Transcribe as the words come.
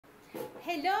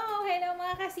Hello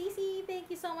mga kasisi! Thank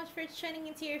you so much for tuning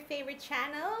into your favorite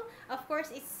channel. Of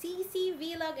course, it's CC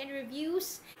Vlog and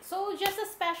Reviews. So, just a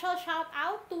special shout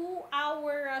out to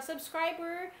our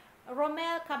subscriber,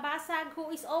 Romel Cabasag,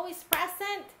 who is always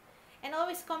present and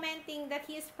always commenting that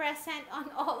he is present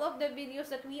on all of the videos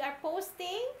that we are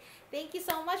posting. Thank you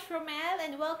so much, Romel,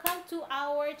 and welcome to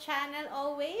our channel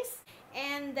always.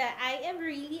 And I am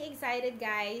really excited,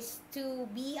 guys, to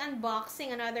be unboxing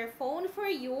another phone for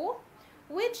you,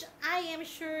 which I am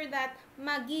sure that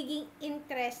magiging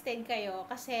interested kayo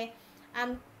kasi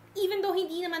even though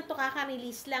hindi naman to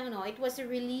kaka-release lang, no, it was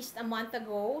released a month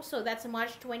ago, so that's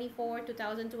March 24,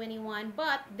 2021,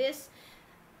 but this,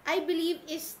 I believe,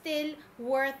 is still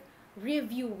worth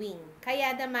reviewing.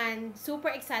 Kaya naman,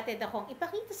 super excited akong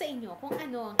ipakita sa inyo kung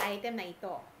ano ang item na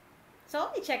ito.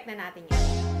 So, i-check na natin yan.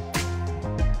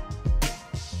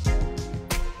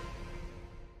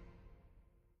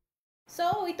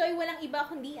 So, ito ay walang iba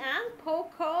kundi ang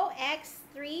Poco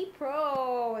X3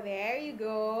 Pro. There you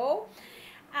go.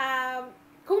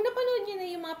 Kung napanood nyo na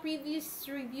yung mga previous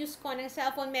reviews ko ng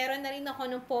cellphone, meron na rin ako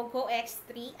ng Poco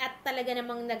X3 at talaga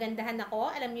namang nagandahan ako.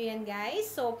 Alam nyo yan, guys.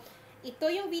 So, ito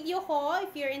yung video ko.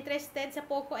 If you're interested sa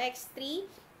Poco X3,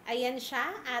 ayan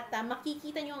siya. At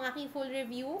makikita nyo ang aking full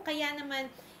review. Kaya naman,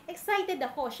 excited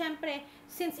ako. Siyempre,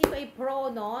 since ito ay Pro,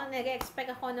 no,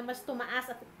 nag-expect ako na mas tumaas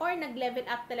or nag-level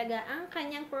up talaga ang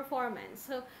kanyang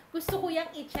performance. So, gusto ko yung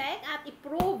i-check at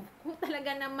i-prove kung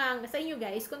talaga namang, sa inyo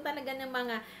guys, kung talaga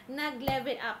namang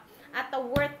nag-level up at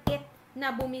worth it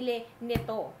na bumili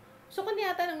nito. So, kung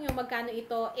tinatanong nyo magkano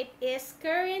ito, it is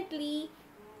currently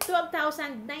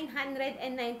 12,999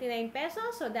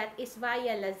 pesos. So, that is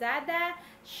via Lazada,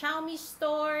 Xiaomi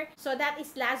Store. So, that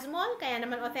is Lazmall. Kaya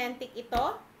naman authentic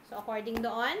ito. So, according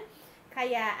doon.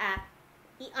 Kaya,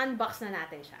 i-unbox na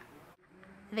natin siya.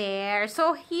 There.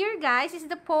 So, here guys is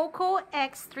the Poco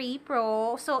X3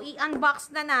 Pro. So,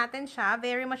 i-unbox na natin siya.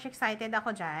 Very much excited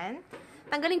ako dyan.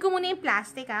 Tanggalin ko muna yung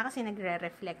plastic kasi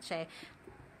nagre-reflect siya.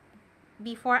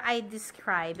 Before I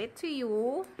describe it to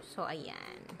you. So,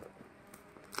 ayan.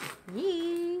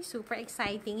 Yay! Super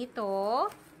exciting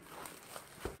ito.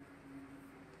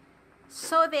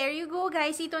 So, there you go,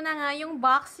 guys. Ito na nga yung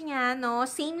box niya, no?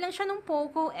 Same lang siya nung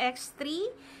Poco X3.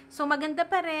 So, maganda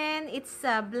pa rin. It's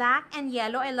black and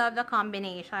yellow. I love the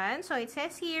combination. So, it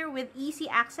says here, with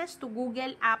easy access to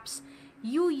Google apps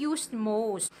you used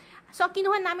most. So, ang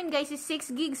kinuha namin, guys, is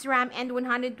 6 gigs RAM and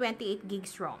 128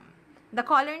 gigs ROM. The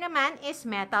color naman is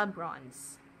metal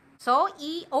bronze. So,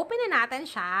 i-open na natin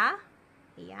siya.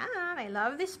 Ayan, I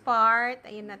love this part.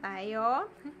 Ayun na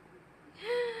tayo.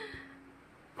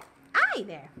 Ay,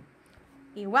 there.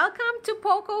 Welcome to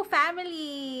Poco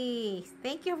family.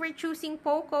 Thank you for choosing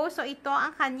Poco. So, ito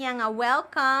ang kanyang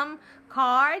welcome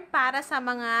card para sa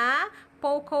mga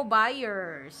Poco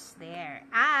buyers. There.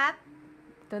 At,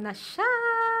 ito na siya.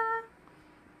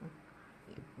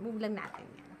 Move lang natin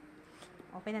yan.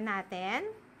 Open na natin.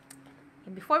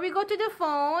 And before we go to the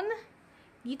phone,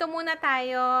 dito muna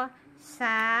tayo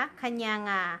sa kanyang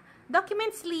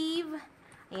document sleeve.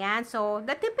 Ayan, so,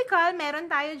 the typical, meron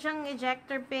tayo dyang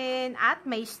ejector pin at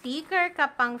may sticker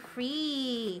ka pang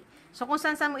free. So, kung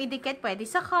saan mo idikit, pwede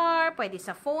sa car, pwede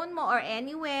sa phone mo, or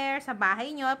anywhere, sa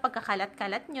bahay nyo,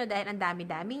 pagkakalat-kalat nyo, dahil ang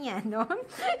dami-dami niya, no?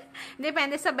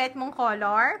 Depende sa bet mong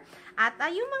color. At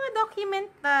yung mga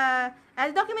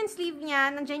document sleeve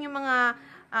niya, nandiyan yung mga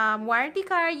warranty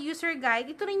card, user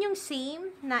guide. Ito rin yung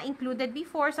same na included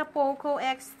before sa Poco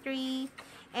X3.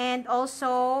 And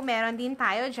also, meron din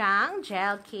tayo dyang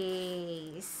gel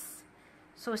case.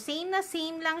 So, same na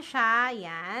same lang siya.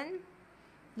 Yan.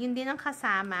 Yun din ang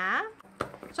kasama.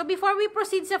 So, before we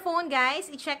proceed sa phone, guys,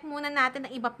 i-check muna natin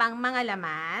ang iba pang mga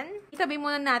laman. Itabi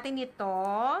muna natin ito.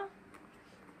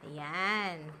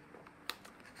 Ayan.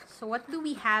 So, what do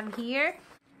we have here?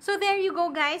 So, there you go,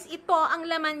 guys. Ito ang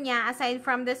laman niya, aside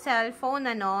from the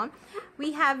cellphone, ano.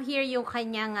 We have here yung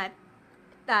kanyang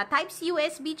Type-C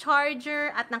USB charger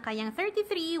at ng kanyang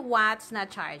 33 watts na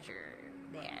charger.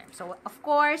 There. So, of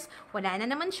course, wala na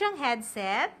naman siyang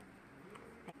headset.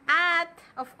 At,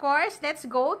 of course, let's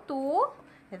go to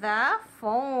the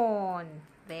phone.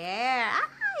 There.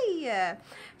 Ay!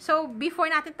 So,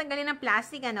 before natin tanggalin ng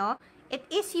plastic, ano, it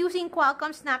is using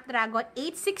Qualcomm Snapdragon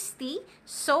 860.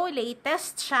 So,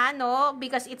 latest siya, no?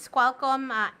 Because it's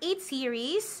Qualcomm 8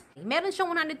 series. Meron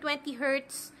siyang 120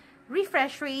 Hz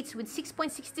refresh rates with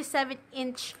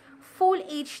 6.67-inch Full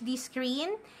HD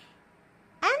screen.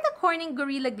 And the Corning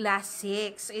Gorilla Glass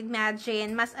 6.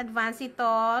 Imagine, mas advanced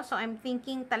ito. So, I'm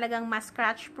thinking talagang mas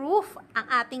scratch-proof ang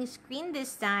ating screen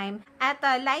this time. At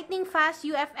lightning fast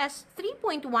UFS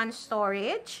 3.1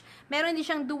 storage. Meron din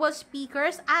siyang dual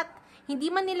speakers at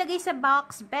Hindi man nilagay sa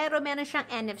box, pero meron siyang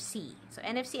NFC. So,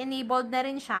 NFC enabled na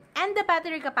rin siya. And the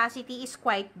battery capacity is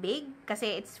quite big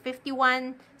kasi it's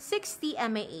 5160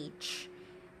 mAh.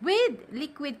 With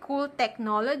liquid cool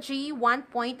technology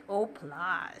 1.0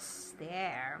 plus.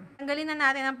 There. Tanggalin na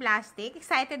natin ang plastic.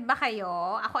 Excited ba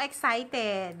kayo? Ako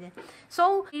excited.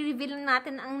 So, i-reveal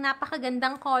natin ang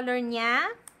napakagandang color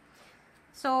niya.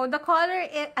 So, the color,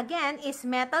 again, is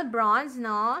metal bronze,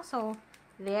 no? So,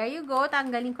 there you go.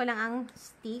 Tanggalin ko lang ang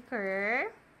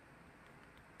sticker.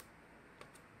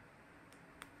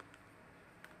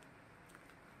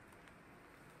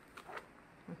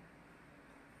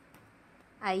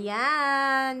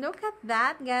 Ayan. Look at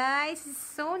that, guys. It's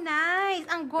so nice.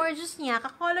 Ang gorgeous niya.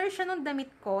 Ka-color siya nung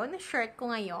damit ko, na shirt ko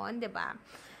ngayon, 'di ba?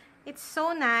 It's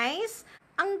so nice.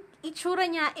 Ang itsura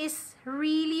niya is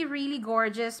really, really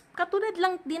gorgeous. Katulad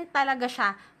lang din talaga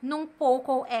siya nung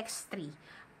Poco X3.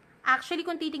 Actually,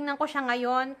 kung titingnan ko siya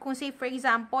ngayon, kung say for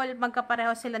example,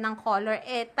 magkapareho sila ng color,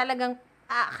 talagang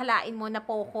akalain mo na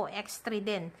Poco X3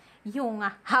 din yung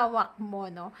hawak mo,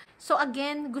 no? So,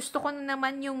 again, gusto ko na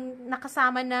naman yung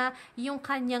nakasama na yung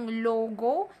kanyang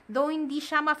logo. Though, hindi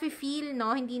siya mafe-feel,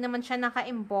 no? Hindi naman siya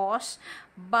naka-emboss.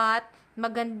 But,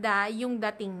 maganda yung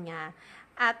dating niya.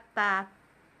 At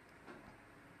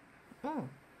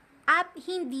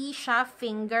hindi siya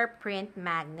fingerprint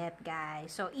magnet, guys.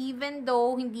 So, even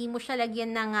though hindi mo siya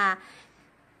lagyan ng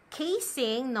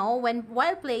casing, no,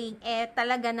 while playing,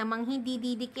 talaga namang hindi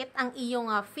didikit ang iyong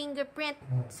fingerprint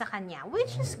sa kanya,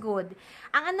 which is good.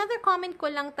 Ang another comment ko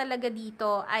lang talaga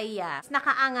dito ay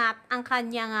nakaangat ang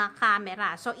kanyang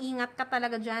camera. So, ingat ka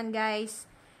talaga dyan, guys.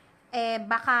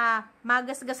 Baka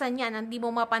magasgasan yan, hindi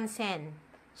mo mapansin.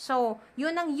 So,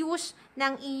 yun ang use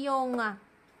ng iyong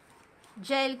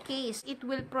gel case. It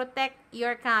will protect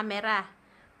your camera.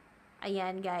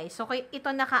 Ayan, guys. So, ito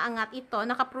nakaangat ito,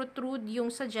 nakaprotrude yung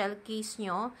sa gel case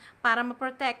nyo para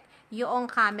ma-protect yung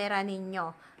camera ninyo.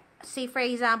 Say, for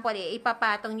example,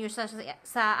 ipapatong nyo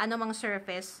sa anumang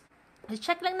surface.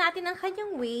 Check lang natin ang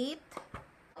kanyang weight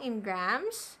in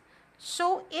grams.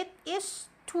 So, it is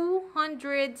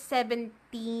 217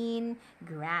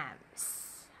 grams.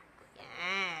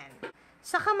 Ayan.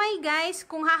 Sa kamay, guys,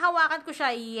 kung hahawakan ko siya,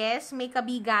 yes, may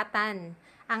kabigatan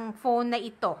ang phone na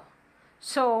ito.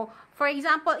 So, for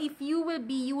example, if you will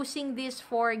be using this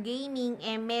for gaming,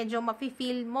 medyo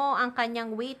mafe-feel mo ang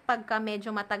kanyang weight pagka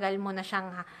medyo matagal mo na siyang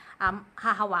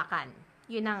hahawakan.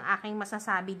 Yun ang aking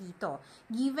masasabi dito.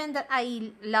 Given that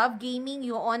I love gaming,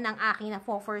 yun ang aking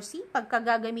na-foresee pagka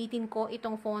gagamitin ko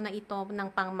itong phone na ito ng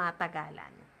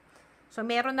pangmatagalan. So,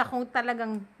 meron akong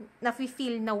talagang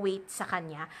nafe-feel na weight sa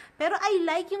kanya. Pero I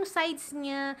like yung sides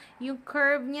niya, yung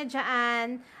curve niya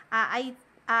dyan.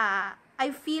 I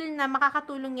feel na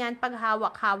makakatulong yan pag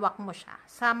hawak-hawak mo siya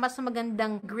sa mas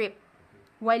magandang grip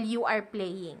while you are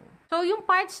playing. So, yung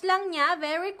parts lang niya,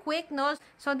 very quick, no?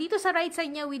 So, dito sa right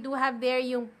side niya, we do have there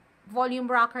yung volume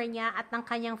rocker niya at ng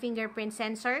kanyang fingerprint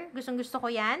sensor. Gustong-gusto ko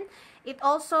yan. It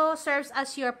also serves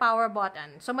as your power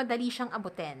button. So, madali siyang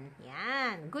abutin.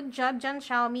 Yan. Good job dyan,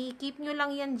 Xiaomi. Keep nyo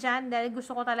lang yan dyan dahil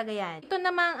gusto ko talaga yan. Ito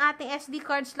namang ating SD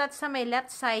card slot sa may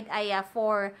left side ay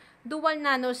for dual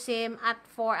nano SIM at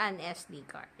for an SD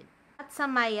card. At sa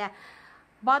may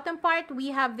bottom part,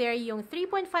 we have there yung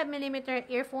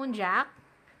 3.5mm earphone jack.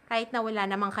 Kahit na wala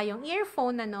naman kayong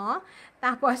earphone, ano.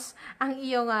 Tapos, ang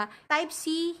iyong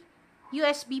Type-C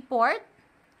USB port.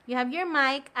 You have your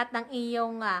mic at ang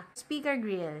iyong speaker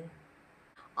grill.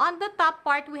 On the top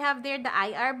part, we have there the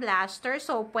IR blaster.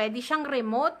 So, pwede siyang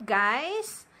remote,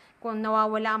 guys. Kung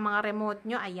nawawala ang mga remote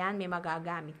nyo, ayan, may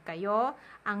magagamit kayo.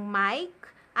 Ang mic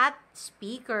at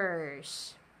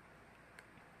speakers.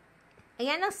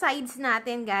 Ayan ang sides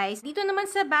natin, guys. Dito naman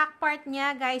sa back part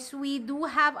niya, guys, we do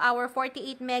have our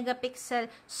 48 megapixel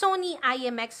Sony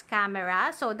IMX camera.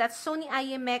 So, that's Sony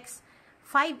IMX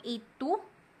 582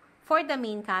 for the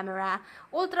main camera.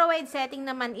 Ultra-wide setting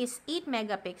naman is 8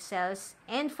 megapixels.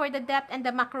 And for the depth and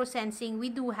the macro sensing, we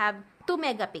do have 2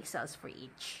 megapixels for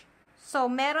each. So,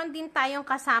 meron din tayong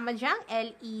kasama dyang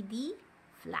LED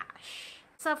flash.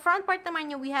 Sa front part naman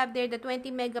niya, we have there the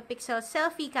 20 megapixel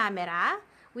selfie camera,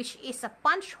 which is a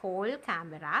punch hole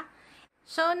camera.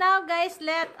 So now, guys,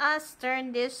 let us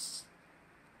turn this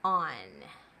on.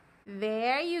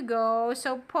 There you go.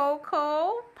 So,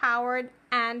 Poco, powered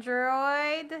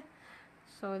Android.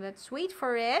 So, let's wait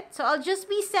for it. So, I'll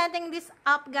just be setting this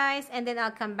up, guys, and then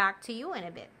I'll come back to you in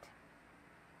a bit.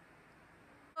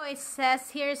 So, it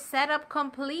says here, setup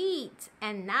complete.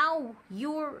 And now,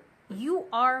 you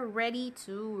are ready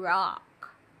to rock.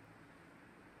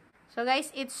 So,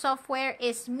 guys, its software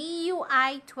is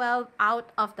MIUI 12 out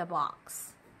of the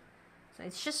box. So, So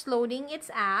it's just loading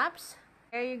its apps.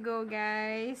 There you go,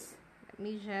 guys. Let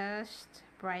me just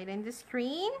brighten the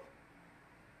screen.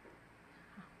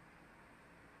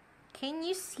 Can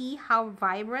you see how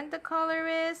vibrant the color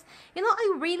is? You know,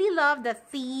 I really love the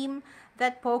theme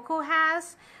that Poco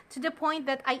has, to the point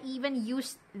that I even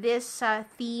used this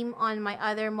theme on my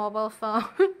other mobile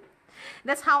phone.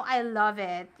 That's how I love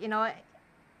it. You know,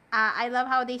 I love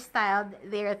how they styled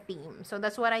their theme. So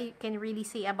that's what I can really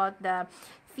say about the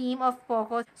theme of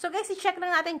Poco. So guys, i-check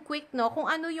lang natin quick, no, kung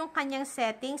ano yung kanyang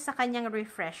settings sa kanyang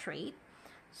refresh rate.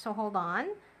 So hold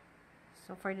on.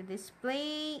 So for the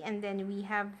display, and then we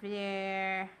have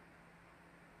there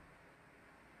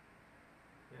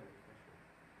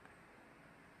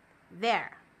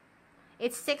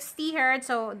it's 60 Hertz.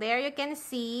 So there you can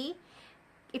see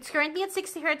it's currently at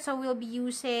 60 Hertz, so we'll be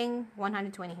using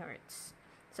 120 Hertz.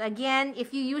 So again,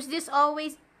 if you use this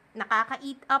always,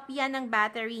 nakaka-eat up yan ng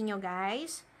battery nyo,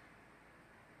 guys.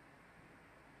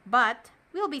 But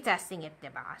we'll be testing it,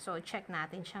 diba? So check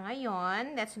natin siya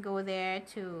ngayon. Let's go there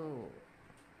to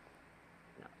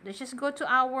let's just go to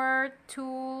our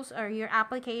tools or your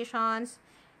applications,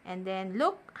 and then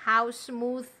look how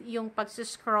smooth yung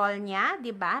pag-scroll niya,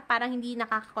 'di ba? Parang hindi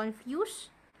nakaka-confuse.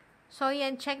 So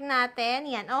yan, check natin.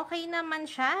 Yan, okay naman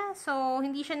siya. So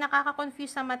hindi siya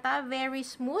nakaka-confuse sa mata, very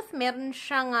smooth. Meron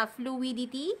siyang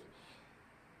fluidity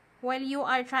while you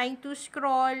are trying to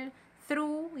scroll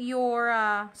through your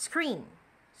screen.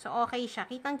 So okay siya.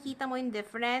 Kitang-kita mo yung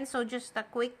difference. So just a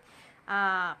quick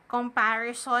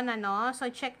comparison, ano. So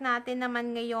check natin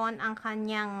naman ngayon ang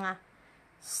kanyang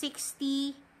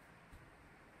 60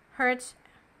 Hertz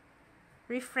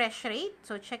refresh rate.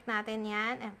 So check natin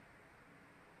yan.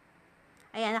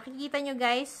 Ayan, nakikita nyo,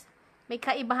 guys, may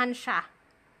kaibahan siya.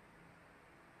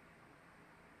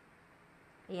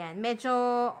 Ayan, medyo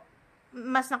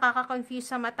mas nakaka-confuse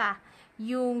sa mata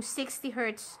yung 60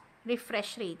 Hertz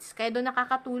refresh rates. Kaya doon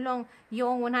nakakatulong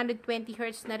yung 120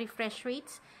 Hertz na refresh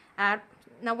rates.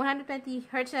 Na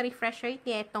 120 Hz na refresh rate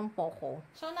niya itong Poco.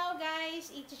 So now, guys,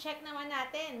 i-check naman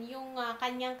natin yung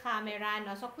kanyang camera,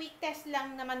 no? So quick test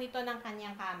lang naman ito ng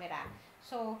kanyang camera.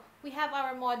 So we have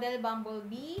our model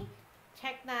Bumblebee.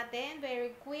 Check natin,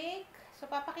 very quick. So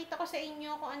papakita ko sa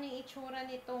inyo kung ano yung itsura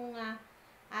nitong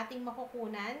ating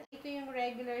makukunan. Ito yung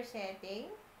regular setting.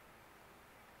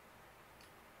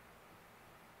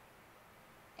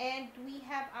 And we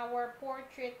have our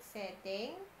portrait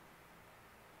setting.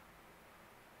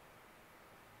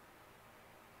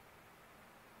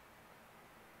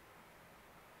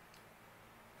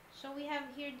 So we have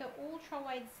here the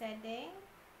ultra-wide setting.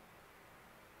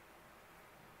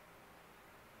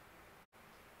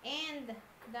 And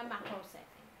the macro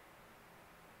setting.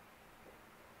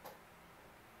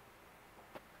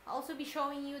 I'll also be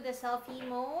showing you the selfie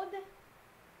mode.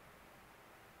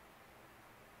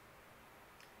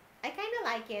 I kind of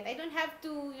like it. I don't have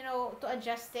to, you know, to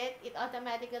adjust it. It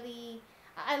automatically,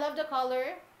 I love the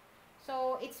color.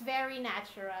 So it's very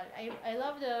natural. I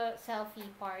love the selfie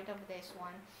part of this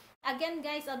one. Again,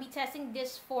 guys, I'll be testing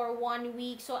this for 1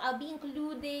 week. So I'll be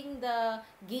including the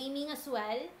gaming as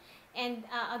well, and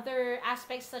other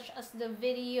aspects such as the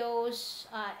videos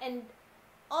and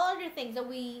all other things that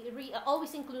we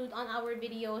always include on our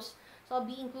videos. So I'll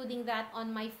be including that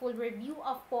on my full review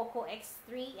of Poco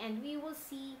X3, and we will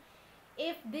see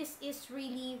if this is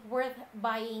really worth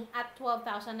buying at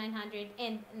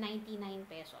 12,999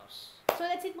 pesos. So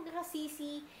that's it, mga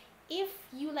ka-CC. If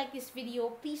you like this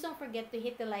video, please don't forget to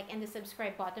hit the like and the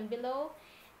subscribe button below.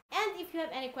 And if you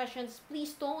have any questions,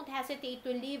 please don't hesitate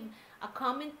to leave a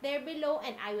comment there below,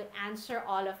 and I will answer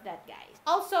all of that, guys.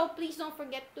 Also, please don't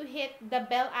forget to hit the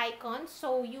bell icon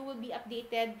so you will be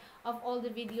updated of all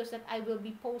the videos that I will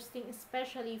be posting,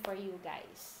 especially for you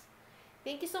guys.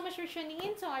 Thank you so much for tuning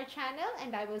in to our channel,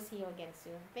 and I will see you again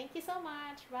soon. Thank you so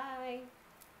much. Bye!